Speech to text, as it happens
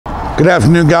Good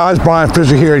afternoon, guys. Brian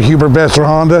Fisher here at Hubert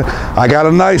Honda. I got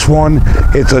a nice one.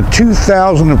 It's a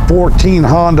 2014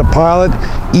 Honda Pilot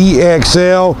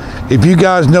EXL. If you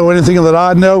guys know anything that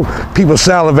I know, people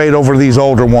salivate over these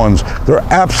older ones. They're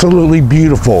absolutely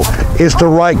beautiful. It's the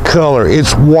right color.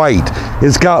 It's white.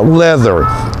 It's got leather.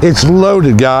 It's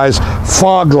loaded, guys.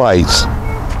 Fog lights.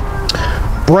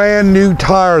 Brand new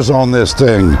tires on this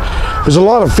thing. There's a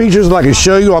lot of features that I can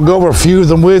show you. I'll go over a few of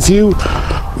them with you.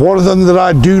 One of them that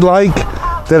I do like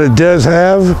that it does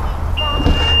have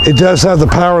the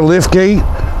power lift gate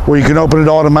where you can open it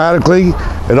automatically.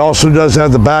 It also does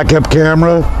have the backup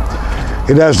camera.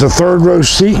 It has the third row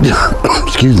seat.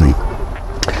 Excuse me.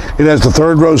 It has the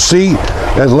third row seat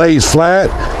that lays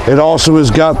flat. It also has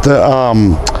got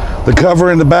the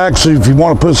cover in the back, so if you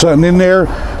want to put something in there,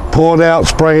 pull it out,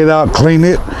 spray it out, clean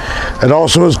it. It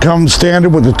also has come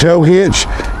standard with the tow hitch.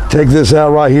 Take this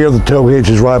out right here, the tow hitch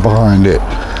is right behind it.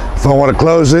 If I want to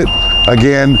close it,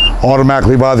 again,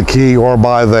 automatically by the key or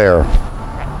by there.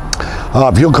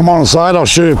 If you'll come on inside, I'll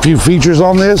show you a few features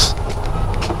on this.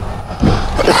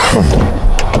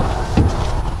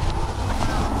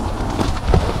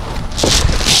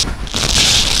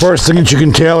 First thing that you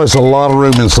can tell is a lot of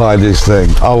room inside this thing,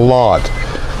 a lot.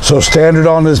 So standard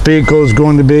on this vehicle is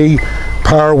going to be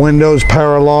power windows,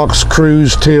 power locks,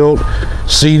 cruise, tilt,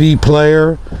 CD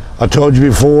player. I told you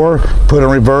before, put in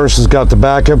reverse, it's got the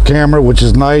backup camera, which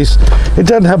is nice. It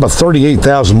doesn't have about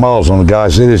 38,000 miles on it,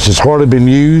 guys. It has just hardly been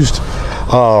used.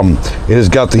 It has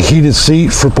got the heated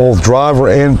seat for both driver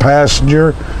and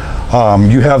passenger.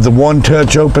 You have the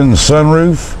one-touch open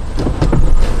sunroof.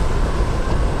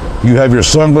 You have your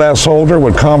sunglass holder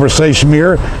with conversation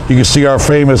mirror. You can see our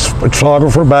famous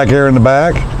photographer back here in the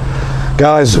back.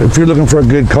 Guys, if you're looking for a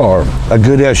good car, a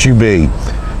good SUV,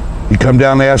 you come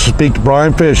down and ask to speak to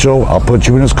Brian Fisher. I'll put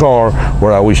you in his car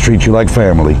where I always treat you like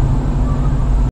family.